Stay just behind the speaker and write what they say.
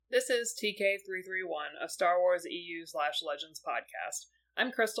This is TK331, a Star Wars EU/Legends podcast.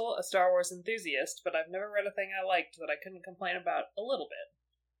 I'm Crystal, a Star Wars enthusiast, but I've never read a thing I liked that I couldn't complain about a little bit.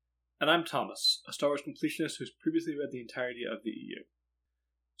 And I'm Thomas, a Star Wars completionist who's previously read the entirety of the EU.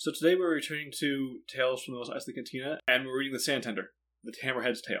 So today we're returning to Tales from the Mos Eisley Cantina, and we're reading The Sandtender, The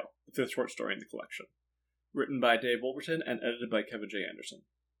Hammerhead's Tale, the fifth short story in the collection. Written by Dave Wolverton and edited by Kevin J. Anderson.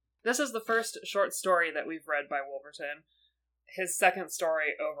 This is the first short story that we've read by Wolverton. His second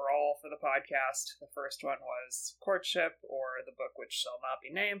story overall for the podcast. The first one was Courtship, or The Book Which Shall Not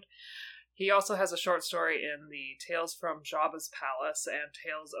Be Named. He also has a short story in the Tales from Jabba's Palace and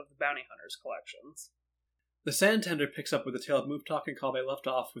Tales of the Bounty Hunters collections. The Sandtender picks up with the tale of Muftak and Kalbe left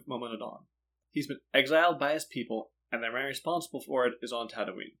off with Moma Nadan. He's been exiled by his people, and the man responsible for it is on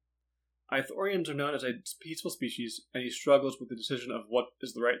Tatooine. Ithorians are known as a peaceful species, and he struggles with the decision of what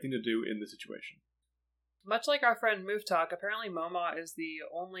is the right thing to do in the situation. Much like our friend Muftak, apparently Moma is the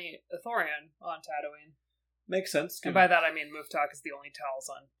only Ithorian on Tatooine. Makes sense. And by that I mean Muftak is the only Tals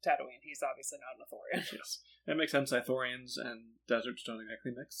on Tatooine. He's obviously not an Ithorian. Yes. It makes sense. Ithorians and deserts don't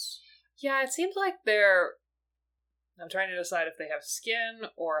exactly mix. Yeah, it seems like they're... I'm trying to decide if they have skin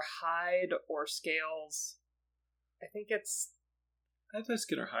or hide or scales. I think it's... I'd say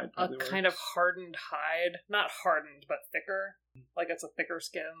skin or hide. A kind of hardened hide. Not hardened, but thicker. Like it's a thicker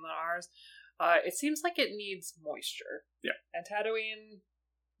skin than ours. It seems like it needs moisture. Yeah. And Tatooine...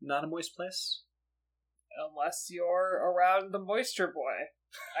 Not a moist place? Unless you're around the moisture boy,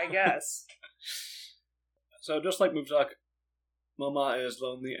 I guess. So just like Muftak, Moma is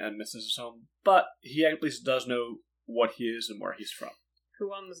lonely and misses his home, but he at least does know what he is and where he's from. Who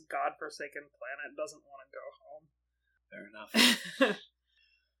on this godforsaken planet doesn't want to go home? Fair enough.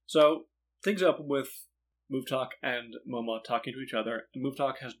 So, things open with Muftak and Moma talking to each other, and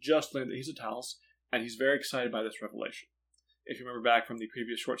Muftak has just learned that he's a Tals, and he's very excited by this revelation. If you remember back from the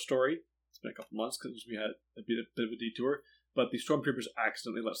previous short story, it's been a couple months because we had a bit of a detour, but the Stormtroopers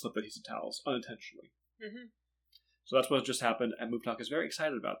accidentally let slip that he's a Tals, unintentionally. Mm-hmm. So that's what just happened, and Muftak is very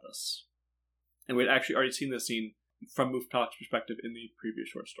excited about this. And we'd actually already seen this scene from Muftak's perspective in the previous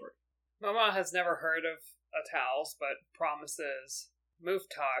short story. Moma has never heard of a Tals, but promises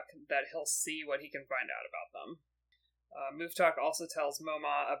Muftak that he'll see what he can find out about them. Muftak also tells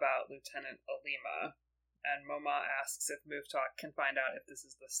Moma about Lieutenant Alima, and Moma asks if Muftak can find out if this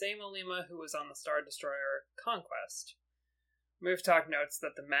is the same Alima who was on the Star Destroyer Conquest. Muftak notes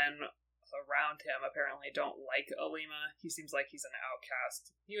that the men around him apparently don't like Alima. He seems like he's an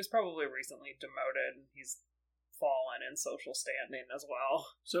outcast. He was probably recently demoted. He's fallen in social standing as well.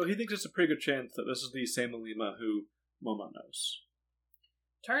 So he thinks it's a pretty good chance that this is the same Alima who Moma knows.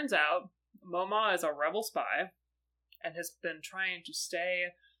 Turns out, Moma is a rebel spy and has been trying to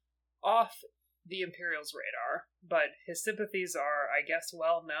stay off the Imperial's radar, but his sympathies are, I guess,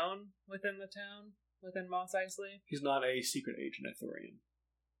 well known within the town, within Mos Eisley. He's not a secret agent Ithorian.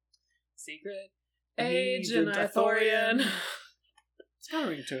 Secret Agent Ithorian. It's got a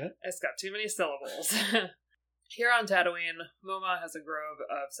ring to it. It's got too many syllables. Here on Tatooine, Moma has a grove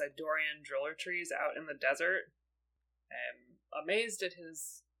of Sidorian driller trees out in the desert. I'm amazed at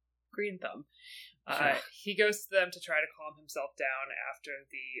his green thumb. He goes to them to try to calm himself down after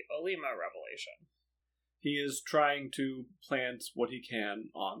the Alima revelation. He is trying to plant what he can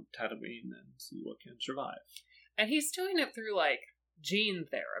on Tatooine and see what can survive. And he's doing it through, gene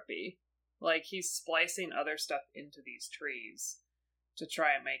therapy. He's splicing other stuff into these trees to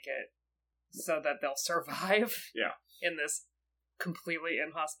try and make it so that they'll survive in this completely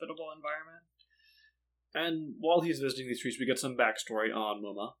inhospitable environment. And while he's visiting these trees, we get some backstory on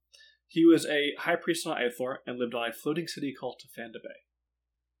Moma. He was a high priest on Ithor and lived on a floating city called Tefanda Bay.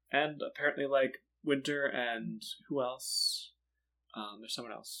 And apparently, Winter and who else? There's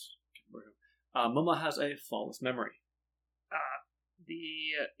someone else. Moma has a flawless memory.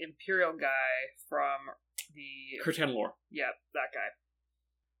 The Imperial guy from the... Kirtan Lore. Yep, that guy.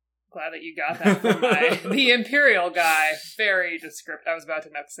 Glad that you got that from the Imperial guy. Very descriptive. I was about to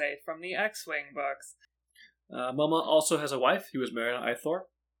say, from the X-Wing books. Moma also has a wife. He was married on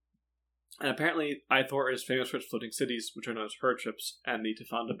Ithor. And apparently, Ithor is famous for its floating cities, which are known as her ships, and the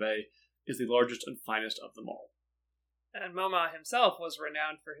Tefanda Bay is the largest and finest of them all. And Moma himself was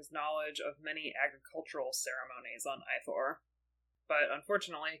renowned for his knowledge of many agricultural ceremonies on Ithor. But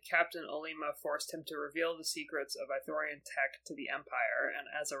unfortunately, Captain Alima forced him to reveal the secrets of Ithorian tech to the Empire,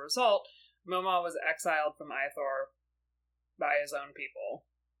 and as a result, Moma was exiled from Ithor by his own people.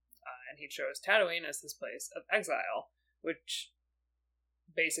 And he chose Tatooine as his place of exile, which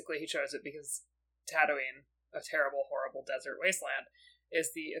basically he chose it because Tatooine, a terrible, horrible desert wasteland,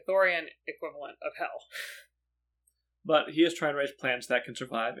 is the Ithorian equivalent of hell. But he is trying to raise plants that can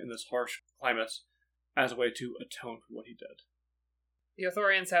survive in this harsh climate as a way to atone for what he did. The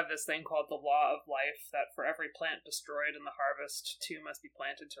Ithorians have this thing called the Law of Life, that for every plant destroyed in the harvest, 2 must be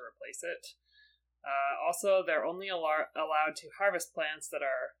planted to replace it. Also, they're only allowed to harvest plants that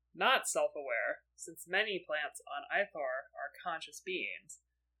are not self-aware, since many plants on Ithor are conscious beings.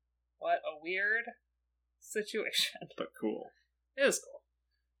 What a weird situation. But cool. It is cool.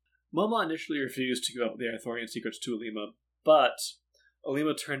 Moma initially refused to give up the Ithorian secrets to Alima, but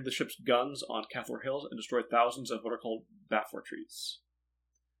Alima turned the ship's guns on Cathor Hills and destroyed thousands of what are called Bafor trees,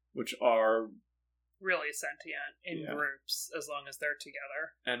 which are really sentient in groups as long as they're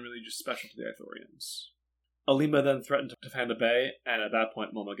together. And really just special to the Ithorians. Alima then threatened to Fanda Bay, and at that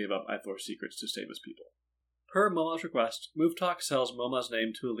point Moma gave up Ithor's secrets to save his people. Per Moma's request, Muvtak sells Moma's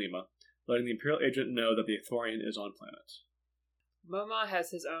name to Alima, letting the Imperial agent know that the Ithorian is on planet. Moma has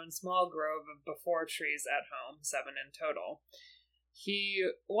his own small grove of Bafor trees at home, 7 in total. He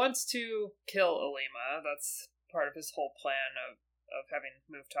wants to kill Alima. That's part of his whole plan of having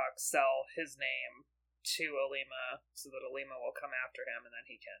Muvtak sell his name to Alima so that Alima will come after him and then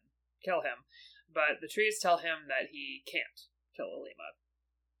he can kill him. But the trees tell him that he can't kill Alima.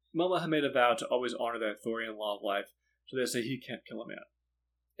 Moma had made a vow to always honor the Ithorian law of life, so they say he can't kill him yet.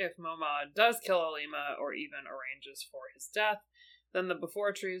 If Moma does kill Alima or even arranges for his death, then the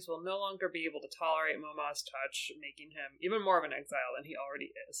Bafor trees will no longer be able to tolerate Moma's touch, making him even more of an exile than he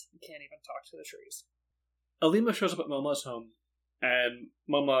already is. He can't even talk to the trees. Alima shows up at Moma's home, and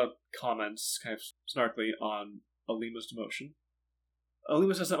Moma comments, kind of snarkily, on Alima's demotion.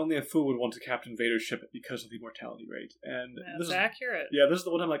 Alima says that only a fool would want to captain Vader's ship because of the mortality rate. And that's accurate. Yeah, this is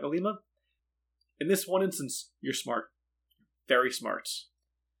the one time, like, Alima, in this one instance, you're smart. Very smart.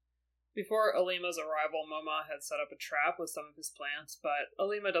 Before Alima's arrival, Moma had set up a trap with some of his plants, but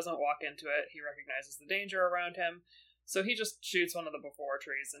Alima doesn't walk into it. He recognizes the danger around him, so he just shoots one of the Bafor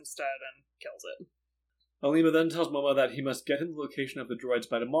trees instead and kills it. Alima then tells Moma that he must get him the location of the droids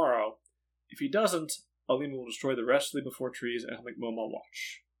by tomorrow. If he doesn't, Alima will destroy the rest of the Bafor trees and he'll make Moma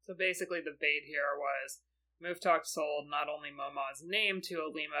watch. So basically the bait here was Muvtak sold not only Moma's name to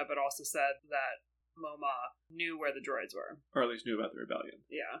Alima, but also said that Moma knew where the droids were. Or at least knew about the rebellion.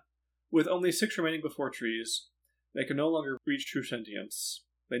 Yeah. With only 6 remaining Bafor trees, they can no longer reach true sentience.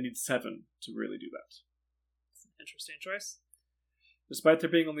 They need 7 to really do that. Interesting choice. Despite there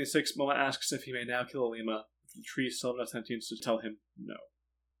being only 6, Moma asks if he may now kill Alima, if the trees still have enough sentience to tell him no.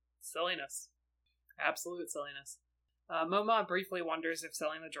 Silliness. Absolute silliness. Moma briefly wonders if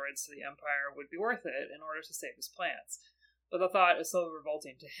selling the droids to the Empire would be worth it in order to save his plants, but the thought is so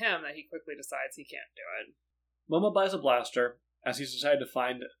revolting to him that he quickly decides he can't do it. Moma buys a blaster, as he's decided to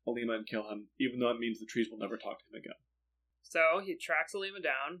find Alima and kill him, even though it means the trees will never talk to him again. So he tracks Alima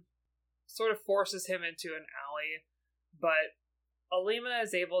down, sort of forces him into an alley, but Alima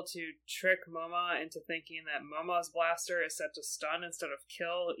is able to trick Moma into thinking that Moma's blaster is set to stun instead of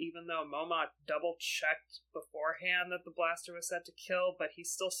kill, even though Moma double-checked beforehand that the blaster was set to kill, but he's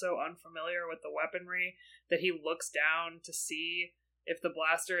still so unfamiliar with the weaponry that he looks down to see if the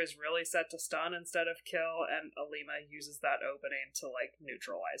blaster is really set to stun instead of kill, and Alima uses that opening to,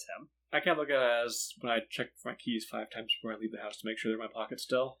 neutralize him. I can't look at it as when I check my keys 5 times before I leave the house to make sure they're in my pocket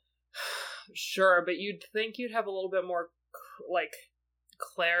still. Sure, but you'd think you'd have a little bit more,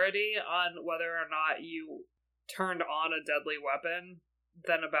 clarity on whether or not you turned on a deadly weapon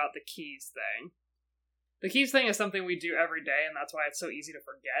than about the keys thing. The keys thing is something we do every day, and that's why it's so easy to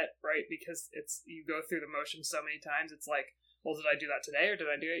forget, right? Because you go through the motions so many times, it's like, well, did I do that today or did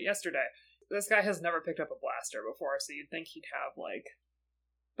I do it yesterday? This guy has never picked up a blaster before, so you'd think he'd have,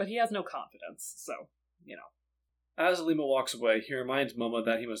 but he has no confidence, so, As Alima walks away, he reminds Moma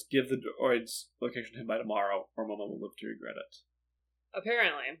that he must give the droid's location to him by tomorrow, or Moma will live to regret it.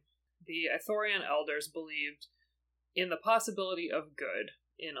 Apparently, the Ithorian elders believed in the possibility of good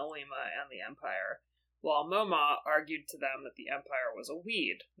in Alima and the Empire, while Moma argued to them that the Empire was a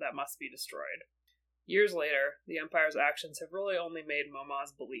weed that must be destroyed. Years later, the Empire's actions have really only made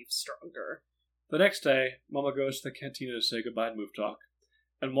Moma's belief stronger. The next day, Moma goes to the cantina to say goodbye to Muvtak,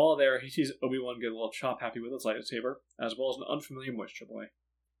 and while there, he sees Obi-Wan get a little chop-happy with his lightsaber, as well as an unfamiliar moisture boy.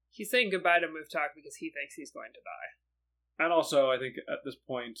 He's saying goodbye to Muvtak because he thinks he's going to die. And also, I think at this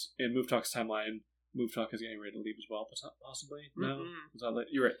point in Muvtak's timeline, Muvtak is getting ready to leave as well, possibly? No? Was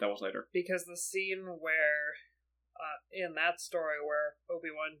that you're right, that was later. Because the scene where, in that story where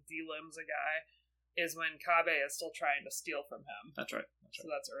Obi-Wan delimbs a guy, is when Kabe is still trying to steal from him. That's right. So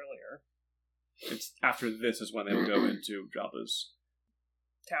that's earlier. It's after this is when they will go into Jabba's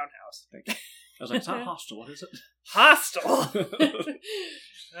townhouse. Thank you. I was like, it's not hostile, what is it? Hostile!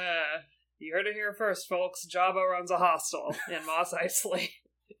 You heard it here first, folks. Jabba runs a hostel in Mos Eisley.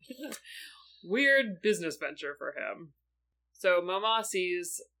 Weird business venture for him. So Moma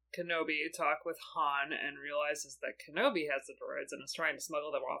sees Kenobi talk with Han and realizes that Kenobi has the droids and is trying to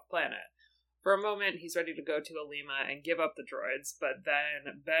smuggle them off planet. For a moment, he's ready to go to Alima and give up the droids, but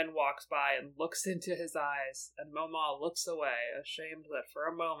then Ben walks by and looks into his eyes, and Moma looks away, ashamed that for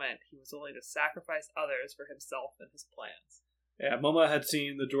a moment he was willing to sacrifice others for himself and his plans. Yeah, Moma had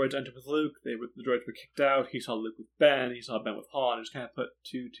seen the droids enter with Luke. The droids were kicked out. He saw Luke with Ben. He saw Ben with Han. And just kind of put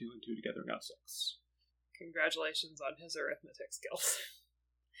 2 and 2 together and got 6. Congratulations on his arithmetic skills.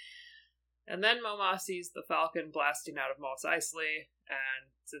 And then Moma sees the Falcon blasting out of Mos Eisley,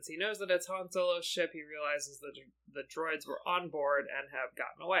 and since he knows that it's Han Solo's ship, he realizes that the droids were on board and have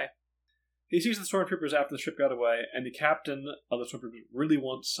gotten away. He sees the stormtroopers after the ship got away, and the captain of the stormtroopers really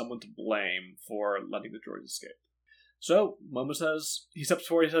wants someone to blame for letting the droids escape. So, Moma says, he steps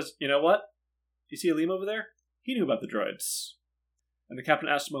forward, he says, you know what? You see Alima over there? He knew about the droids. And the captain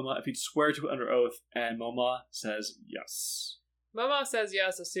asks Moma if he'd swear to it under oath, and Moma says yes. Moma says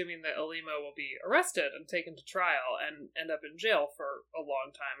yes, assuming that Alima will be arrested and taken to trial and end up in jail for a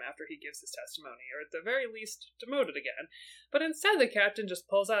long time after he gives his testimony, or at the very least, demoted again. But instead, the captain just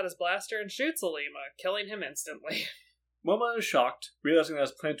pulls out his blaster and shoots Alima, killing him instantly. Moma is shocked, realizing that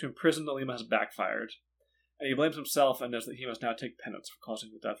his plan to imprison Alima has backfired, and he blames himself and knows that he must now take penance for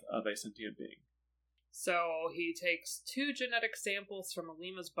causing the death of a sentient being. So he takes 2 genetic samples from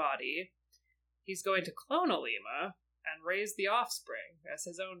Alima's body. He's going to clone Alima and raise the offspring as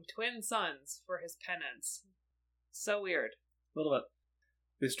his own twin sons for his penance. So weird. A little bit.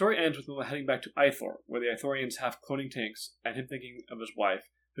 The story ends with Moma heading back to Ithor, where the Ithorians have cloning tanks, and him thinking of his wife,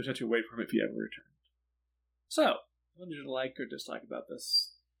 who's had to wait for him if he ever returned. So, what did you like or dislike about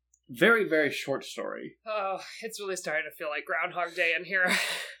this? Very, very short story. Oh, it's really starting to feel like Groundhog Day in here.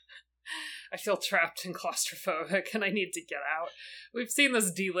 I feel trapped and claustrophobic, and I need to get out. We've seen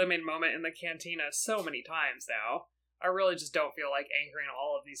this delimbing moment in the cantina so many times now. I really just don't feel like anchoring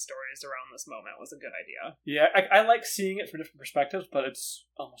all of these stories around this moment was a good idea. Yeah, I like seeing it from different perspectives, but it's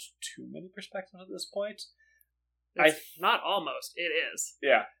almost too many perspectives at this point. Not almost, it is.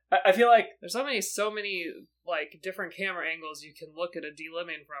 Yeah. I feel like there's so many like different camera angles you can look at a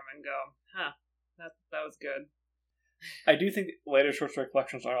delimbing from and go, huh, that was good. I do think later short story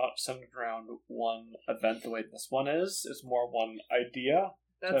collections are not centered around one event the way this one is. It's more one idea.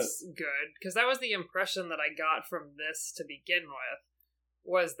 That's good, because that was the impression that I got from this to begin with,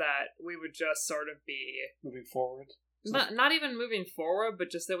 was that we would just sort of be moving forward. Not even moving forward,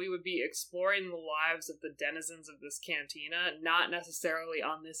 but just that we would be exploring the lives of the denizens of this cantina, not necessarily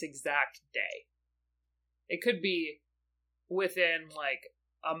on this exact day. It could be within, like,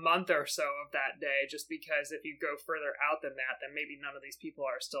 a month or so of that day, just because if you go further out than that, then maybe none of these people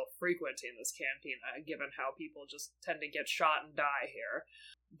are still frequenting this cantina, given how people just tend to get shot and die here.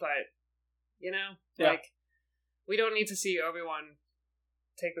 But, like, we don't need to see Obi-Wan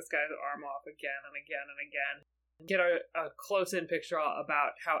take this guy's arm off again and again and again. Get a close-in picture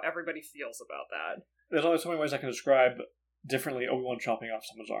about how everybody feels about that. There's only so many ways I can describe differently Obi-Wan chopping off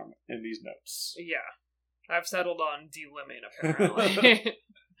someone's arm in these notes. Yeah. I've settled on delimbing, apparently.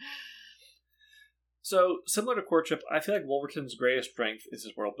 So, similar to Courtship, I feel like Wolverton's greatest strength is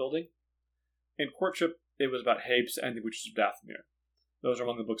his world building. In Courtship, it was about Hapes and the Witches of Dathomir. Those are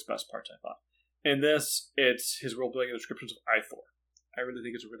among the book's best parts, I thought. In this, it's his world building and descriptions of Ithor. I really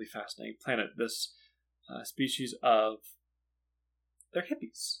think it's a really fascinating planet. This species of... They're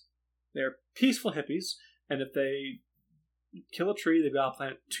hippies. They're peaceful hippies, and if they kill a tree, they've got to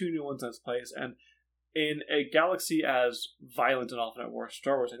plant 2 new ones in its place, and in a galaxy as violent and often at war as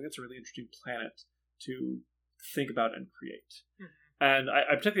Star Wars, I think it's a really interesting planet to think about and create. Mm-hmm. And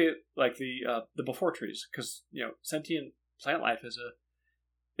I particularly like the Before trees, because, sentient plant life is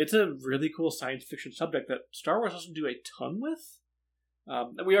it's a really cool science fiction subject that Star Wars doesn't do a ton with.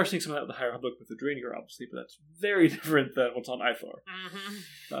 And we are seeing some of that with the High Republic with the Dreener, obviously, but that's very different than what's on Ithor.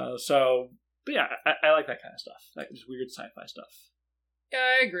 Mm-hmm. But yeah, I like that kind of stuff. Like just weird sci-fi stuff.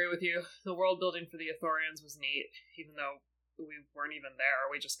 Yeah, I agree with you. The world building for the Ithorians was neat, even though we weren't even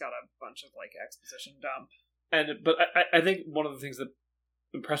there. We just got a bunch of like exposition dump. But I think one of the things that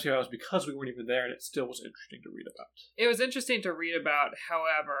impressed me about was because we weren't even there, and it still was interesting to read about. It was interesting to read about.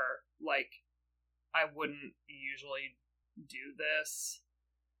 However, like I wouldn't usually do this.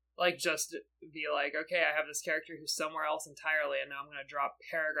 Like, just be like, okay, I have this character who's somewhere else entirely, and now I'm going to drop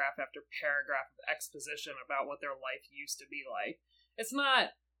paragraph after paragraph of exposition about what their life used to be like. It's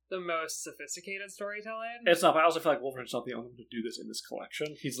not the most sophisticated storytelling. It's not, but I also feel like Wolverine's not the only one to do this in this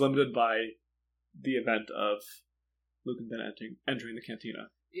collection. He's limited by the event of Luke and Ben entering the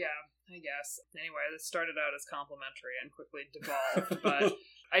cantina. Yeah, I guess. Anyway, this started out as complimentary and quickly devolved, but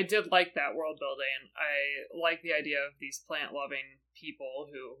I did like that world building. I like the idea of these plant-loving people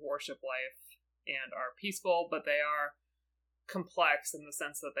who worship life and are peaceful, but they are complex in the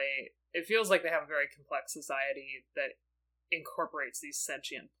sense that it feels like they have a very complex society that incorporates these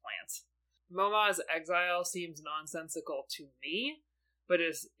sentient plants. Moma's exile seems nonsensical to me, but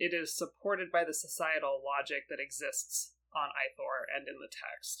it is supported by the societal logic that exists on Ithor and in the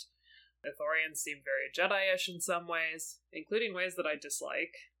text. Ithorians seem very Jedi-ish in some ways, including ways that I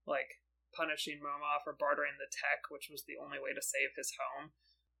dislike, like punishing Moma for bartering the tech, which was the only way to save his home.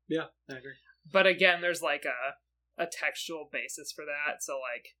 Yeah, I agree. But again, there's like a textual basis for that, so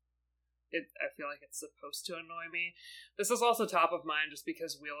like I feel like it's supposed to annoy me. This is also top of mind just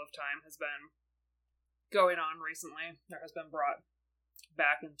because Wheel of Time has been going on recently. It has been brought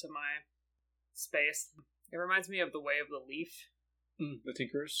back into my space. It reminds me of The Way of the Leaf. The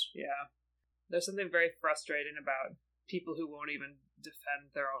Tinkerers? Yeah. There's something very frustrating about people who won't even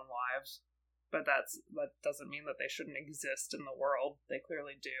defend their own lives. But that doesn't mean that they shouldn't exist in the world. They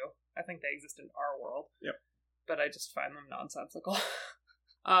clearly do. I think they exist in our world. Yep. But I just find them nonsensical.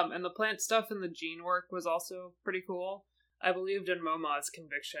 And the plant stuff in the gene work was also pretty cool. I believed in Moma's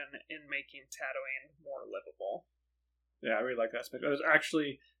conviction in making Tatooine more livable. Yeah, I really like that aspect. It was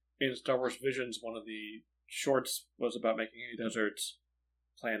actually, in Star Wars Visions, one of the shorts was about making a desert's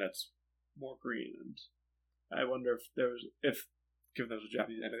planets more green. And I wonder if given there was a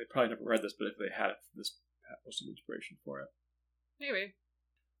Japanese anime, they probably never read this, but if they had it, this was some inspiration for it. Maybe.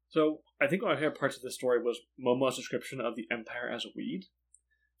 So, I think one of my favorite parts of this story was Moma's description of the Empire as a weed.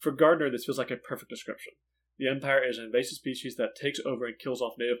 For Gardner, this feels like a perfect description. The Empire is an invasive species that takes over and kills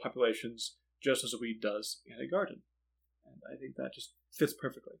off native populations, just as a weed does in a garden. And I think that just fits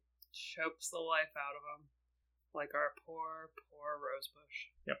perfectly. Chokes the life out of them. Like our poor, poor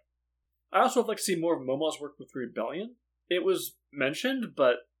rosebush. Yep. I also would like to see more of Moma's work with the Rebellion. It was mentioned,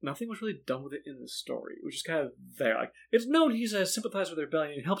 but nothing was really done with it in the story, which is kind of there. Like, it's known he's a sympathizer with the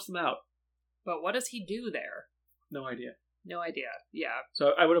Rebellion and helps them out. But what does he do there? No idea. No idea. Yeah.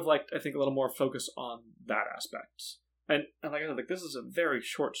 So I would have liked, I think, a little more focus on that aspect. And like I said, this is a very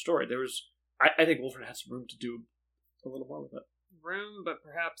short story. I think Wolford had some room to do a little more with it. Room, but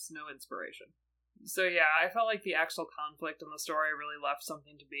perhaps no inspiration. So yeah, I felt like the actual conflict in the story really left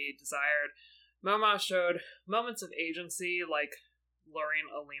something to be desired. Moma showed moments of agency, like luring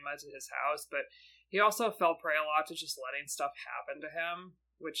Alima to his house, but he also fell prey a lot to just letting stuff happen to him,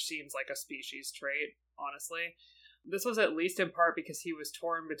 which seems like a species trait, honestly. This was at least in part because he was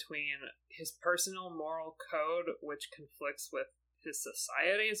torn between his personal moral code, which conflicts with his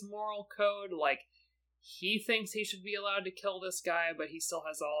society's moral code. Like, he thinks he should be allowed to kill this guy, but he still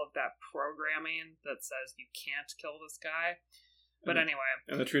has all of that programming that says you can't kill this guy. But anyway.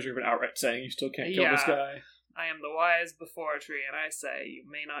 And the trees are even outright saying you still can't kill this guy. I am the wise before tree, and I say you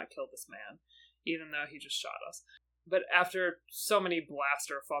may not kill this man, even though he just shot us. But after so many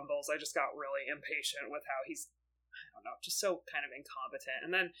blaster fumbles, I just got really impatient with how he's, I don't know, just so kind of incompetent. And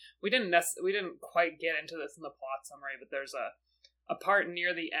then we didn't quite get into this in the plot summary, but there's a part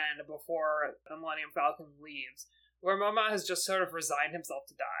near the end before the Millennium Falcon leaves where Moma has just sort of resigned himself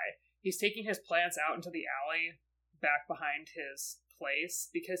to die. He's taking his plants out into the alley back behind his place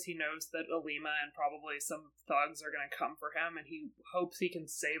because he knows that Alima and probably some thugs are going to come for him, and he hopes he can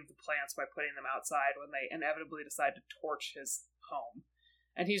save the plants by putting them outside when they inevitably decide to torch his home.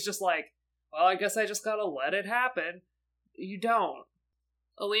 And he's just like, well, I guess I just gotta let it happen. You don't.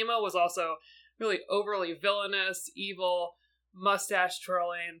 Alima was also really overly villainous, evil, mustache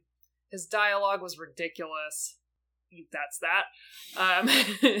twirling. His dialogue was ridiculous. That's that.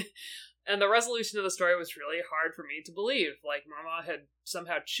 And the resolution of the story was really hard for me to believe. Like, Moma had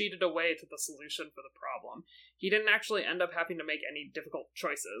somehow cheated away to the solution for the problem. He didn't actually end up having to make any difficult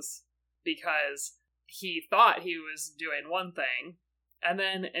choices, because he thought he was doing one thing, and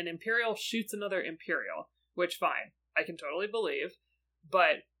then an Imperial shoots another Imperial, which, fine, I can totally believe,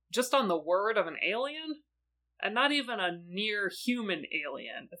 but just on the word of an alien? And not even a near-human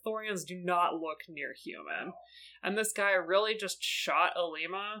alien. Ithorians do not look near-human. And this guy really just shot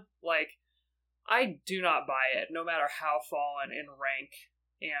Alima. Like, I do not buy it, no matter how fallen in rank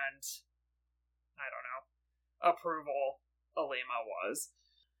and, I don't know, approval Alima was.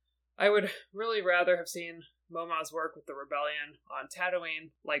 I would really rather have seen Moma's work with the Rebellion on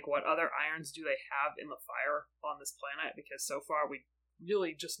Tatooine, like what other irons do they have in the fire on this planet, because so far we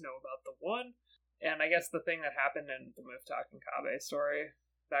really just know about the one. And I guess the thing that happened in the Muftak and Kabe story,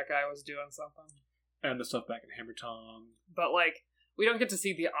 that guy was doing something. And the stuff back in Hammer Tongue. But, like, we don't get to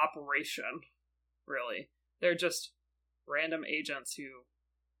see the operation, really. They're just random agents who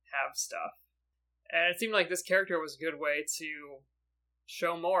have stuff. And it seemed like this character was a good way to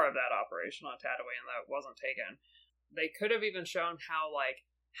show more of that operation on Tatooine that wasn't taken. They could have even shown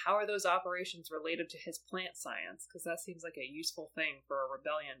how are those operations related to his plant science? Because that seems like a useful thing for a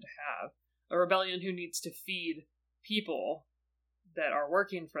rebellion to have. A rebellion who needs to feed people that are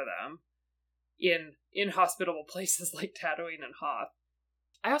working for them in inhospitable places like Tatooine and Hoth.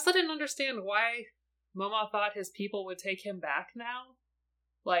 I also didn't understand why Moma thought his people would take him back now.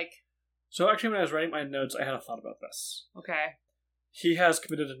 So actually, when I was writing my notes, I had a thought about this. Okay. He has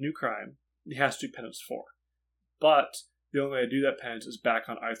committed a new crime. He has to do penance for. But the only way to do that penance is back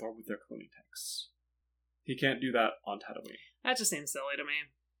on Ithor with their cloning tanks. He can't do that on Tatooine. That just seems silly to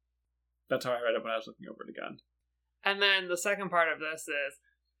me. That's how I read it when I was looking over it again. And then the second part of this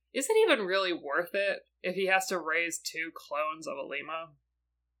is it even really worth it if he has to raise 2 clones of Alima?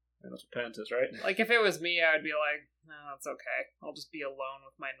 And that's what penance is, right? If it was me, I would be like, no, it's okay. I'll just be alone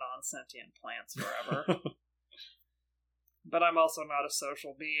with my non-sentient plants forever. But I'm also not a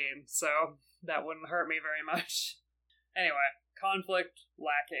social being, so that wouldn't hurt me very much. Anyway, conflict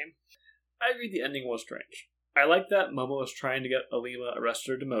lacking. I agree the ending was strange. I like that Momo was trying to get Alima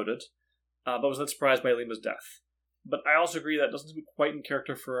arrested or demoted, but was then surprised by Alima's death. But I also agree that it doesn't seem quite in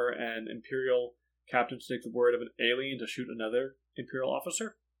character for an Imperial captain to take the word of an alien to shoot another Imperial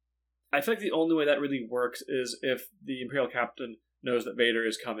officer. I feel like the only way that really works is if the Imperial captain knows that Vader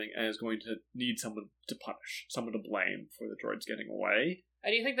is coming and is going to need someone to punish, someone to blame for the droids getting away.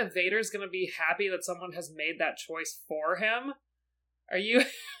 And you think that Vader's going to be happy that someone has made that choice for him?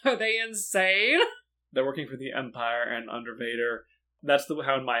 Are they insane? They're working for the Empire and under Vader. That's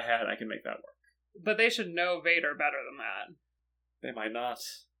how in my head I can make that work. But they should know Vader better than that. They might not.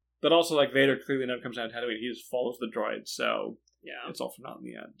 But also, Vader clearly never comes down to Tatooine. He just follows the droids, so yeah, it's all for naught in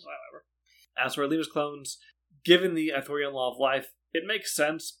the end. Whatever. As for Alima's clones, given the Ithorian law of life, it makes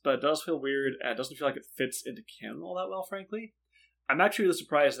sense, but it does feel weird, and it doesn't feel like it fits into canon all that well, frankly. I'm actually really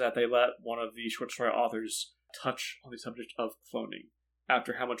surprised that they let one of the short story authors touch on the subject of cloning,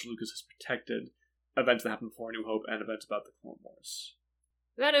 after how much Lucas has protected events that happened before A New Hope and events about the Clone Wars.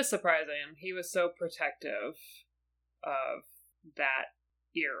 That is surprising. He was so protective of that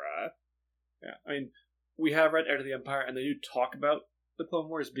era. Yeah, I mean, we have read Heir to the Empire, and they do talk about the Clone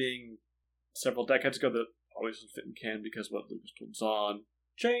Wars being several decades ago that always doesn't fit in canon because what Lucas told Zahn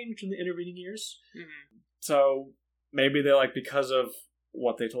changed in the intervening years. Mm-hmm. So maybe they because of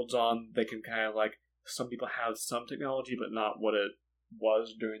what they told Zahn, they can kind of some people have some technology, but not what it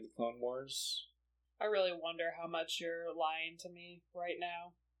was during the Clone Wars. I really wonder how much you're lying to me right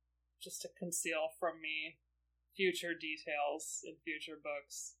now, just to conceal from me future details in future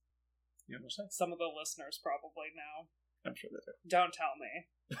books. You know what I'm saying? Some of the listeners probably know. I'm sure they do. Don't tell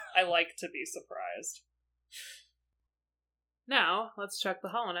me. I like to be surprised. Now, let's check the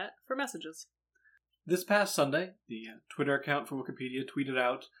Holonet for messages. This past Sunday, the Twitter account for Wikipedia tweeted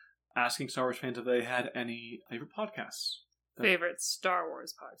out asking Star Wars fans if they had any favorite podcasts. Favorite Star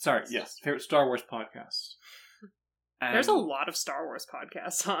Wars podcast. Sorry, yes. Favorite Star Wars podcast. And there's a lot of Star Wars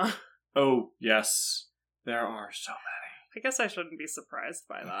podcasts, huh? Oh, yes. There are so many. I guess I shouldn't be surprised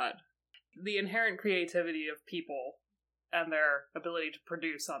by that. The inherent creativity of people and their ability to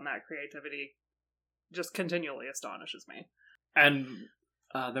produce on that creativity just continually astonishes me. And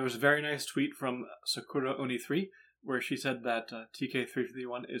there was a very nice tweet from Sakura Oni3 where she said that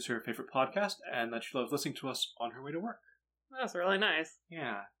TK331 is her favorite podcast and that she loves listening to us on her way to work. That's really nice.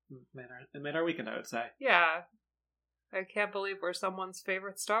 Yeah, it made our weekend, I would say. Yeah. I can't believe we're someone's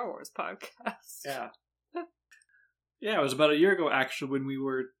favorite Star Wars podcast. Yeah. Yeah, it was about a year ago, actually, when we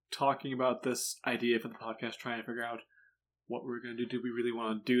were talking about this idea for the podcast, trying to figure out what we were going to do. Do we really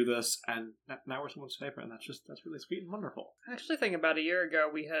want to do this? And now we're someone's favorite, and that's really sweet and wonderful. I actually think about a year ago,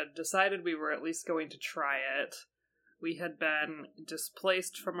 we had decided we were at least going to try it. We had been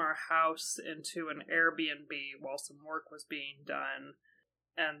displaced from our house into an Airbnb while some work was being done.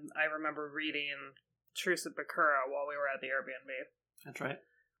 And I remember reading Truce at Bakura while we were at the Airbnb. That's right.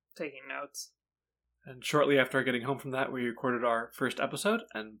 Taking notes. And shortly after getting home from that, we recorded our first episode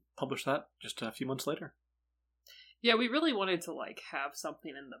and published that just a few months later. Yeah, we really wanted to, have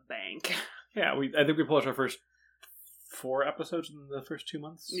something in the bank. Yeah, I think we published our first 4 episodes in the first 2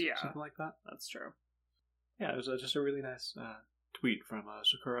 months. Yeah. Something like that. That's true. Yeah, it was just a really nice tweet from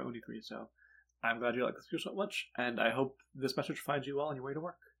Sakura Oni3, so I'm glad you like this video so much, and I hope this message finds you well on your way to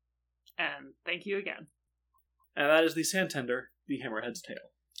work. And thank you again. And that is the Sandtender, the Hammerhead's Tale.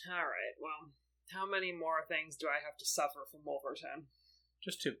 Alright, well, how many more things do I have to suffer from Wolverton?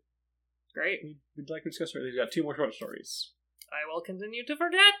 Just 2. Great. We'd like to discuss earlier. We've got 2 more short stories. I will continue to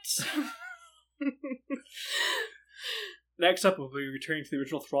forget! Next up, we'll be returning to the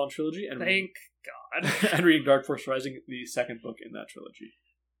original Thrawn trilogy and Thank God. and reading Dark Force Rising, the second book in that trilogy.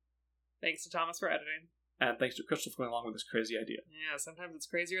 Thanks to Thomas for editing. And thanks to Crystal for going along with this crazy idea. Yeah, sometimes it's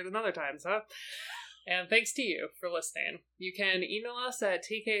crazier than other times, huh? And thanks to you for listening. You can email us at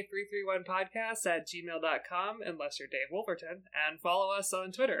tk331podcast@gmail.com, unless you're Dave Wolverton, and follow us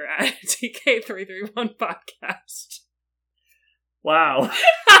on Twitter at tk331podcast. Wow.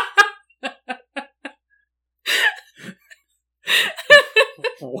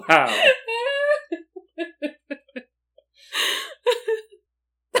 Wow.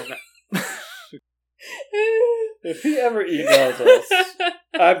 If he ever emails us,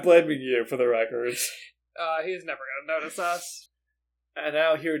 I'm blaming you for the record. He's never gonna notice us. And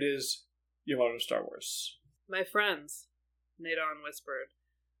now here it is, Yamato Star Wars. My friends, Nadon whispered,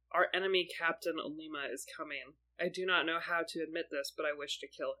 our enemy Captain Olima is coming. I do not know how to admit this, but I wish to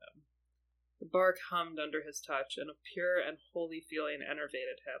kill him. The bark hummed under his touch, and a pure and holy feeling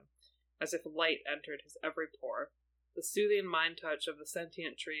enervated him, as if light entered his every pore. The soothing mind touch of the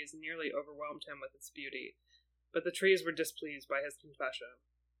sentient trees nearly overwhelmed him with its beauty, but the trees were displeased by his confession.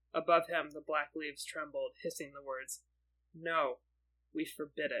 Above him, the black leaves trembled, hissing the words, "No, we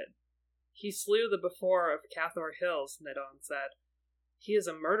forbid it." He slew the before of Cathor Hills, Nadon said. He is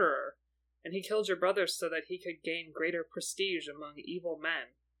a murderer, and he killed your brothers so that he could gain greater prestige among evil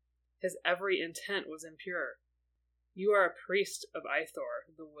men. His every intent was impure. You are a priest of Ithor,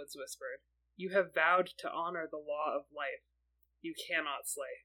 the woods whispered. You have vowed to honor the law of life. You cannot slay